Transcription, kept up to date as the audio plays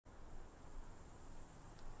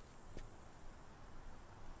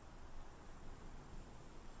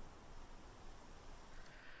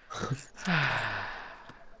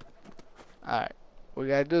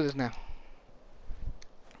gotta do this now.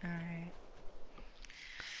 Alright.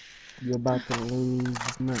 You're about to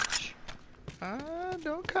lose much.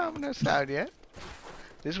 Don't count us out yet.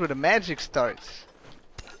 This is where the magic starts.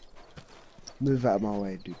 Move out of my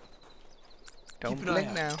way, dude. Don't Keep an eye blink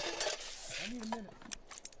out. now. I need a minute.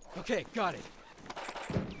 Okay, got it.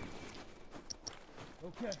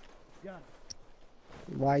 Okay, got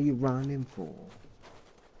it. Why are you running for?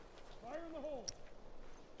 Fire in the hole.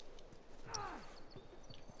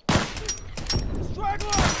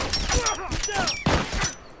 Straggler!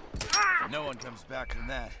 Down! No one comes back from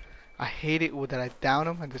that. I hate it that I down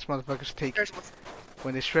them and this motherfuckers take. There's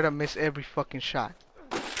When they straight up miss every fucking shot.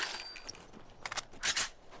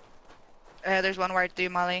 there's one where I do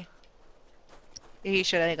Molly. He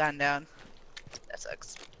should have gone down. That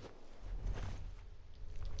sucks.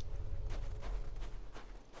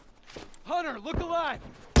 Hunter, look alive!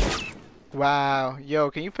 Wow. Yo,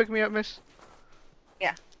 can you pick me up, miss?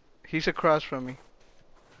 Yeah. He's across from me.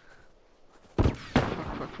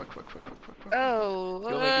 Fuck.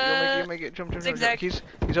 Oh. You'll make it. Jump. Zigzag. He's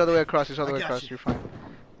all the way across. He's all the I way got across. you. You're fine.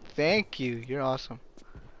 Thank you. You're awesome.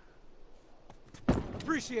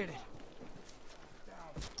 Appreciate it.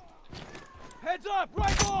 Heads up,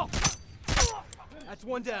 rifle! That's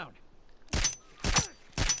one down.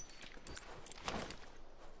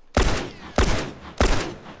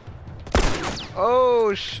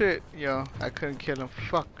 Oh shit. Yo, I couldn't kill him.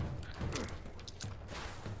 Fuck.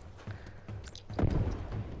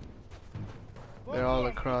 They're all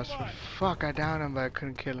across. Fuck, I downed him, but I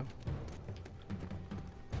couldn't kill him.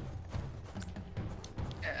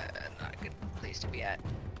 Not a good place to be at.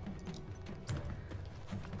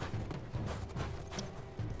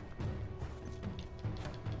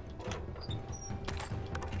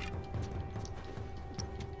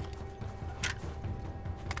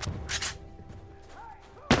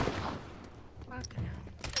 Fucking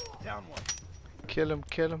hell. Down one. Kill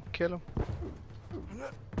him.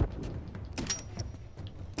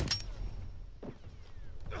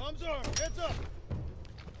 Arms armed, heads up.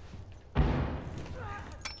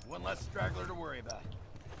 One less straggler to worry about.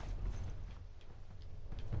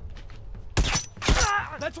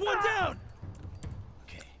 That's one down.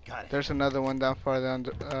 Okay, got it. There's another one down farther on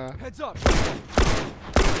the, Heads up.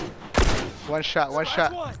 one shot.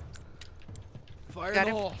 That's one. Fire Got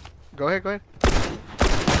in him. the hole. Go ahead.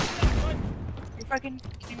 You fucking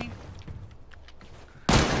kidding me?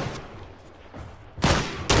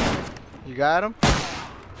 You got him?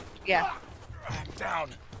 Yeah. Down.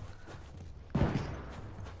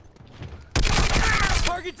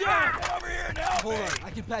 Target down. Get over here now. Hold on, I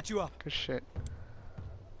can patch you up. Good shit.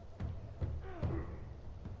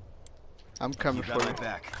 I'm coming for you.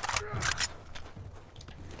 Back.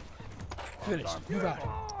 Finish. Move out.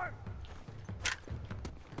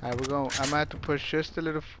 Alright, we're going. I'm gonna have to push just a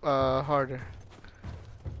little harder.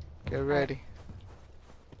 Get ready.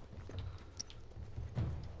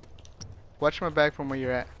 Watch my back from where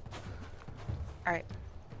you're at. Alright.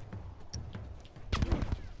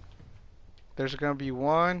 There's gonna be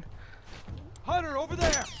one Hunter, over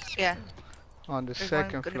there. Yeah. on the There's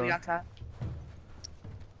second one gonna floor. be on top.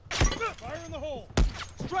 Fire in the hole.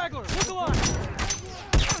 Straggler, look alive.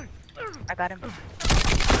 I got him.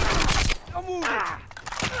 I'm moving.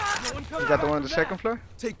 No one comes You got the back one on from the that. second floor?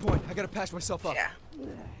 Take point. I gotta patch myself up. Yeah.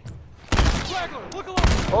 Straggler, look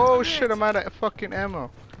alive. Oh shit, I'm out of fucking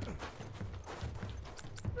ammo.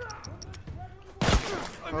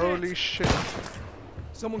 Holy shit.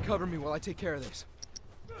 Someone cover me while I take care of this.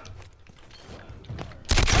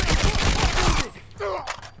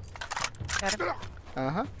 Got him.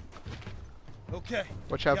 Uh-huh. Okay.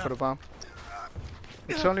 Watch out Got for the it. bomb.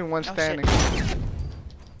 It's only one shit. standing.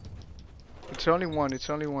 It's only one.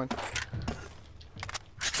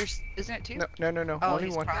 Isn't it two? No. Oh, only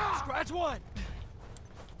he's one. prone. Scratch one.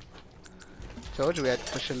 Told you we had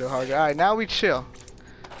to push a little harder. Alright, now we chill.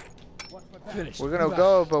 Finish. We're gonna Move out.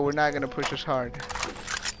 go, but we're not gonna push as hard.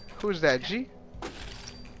 Who's that, G?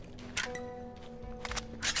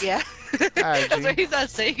 Yeah. Alright, That's why G. he's not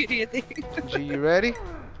saying anything. G, you ready?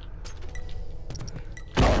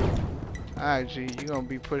 Alright, G, you gonna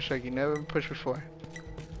be pushed like you never been pushed before.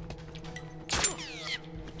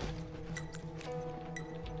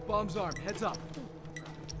 Bombs armed. Heads up.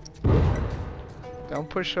 Don't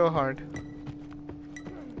push so hard.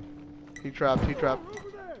 He dropped.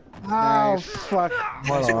 Oh, Nice. fuck.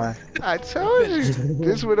 Hold on. I told you.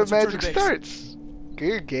 This is where the Let's return magic to base. starts.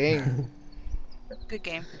 Good game. Good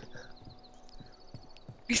game.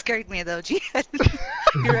 You scared me though, G.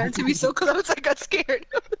 You ran to me so close, I got scared.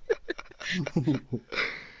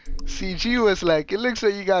 CG was like, it looks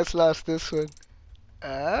like you guys lost this one.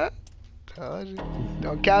 Told you.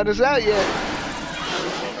 Don't count us out yet.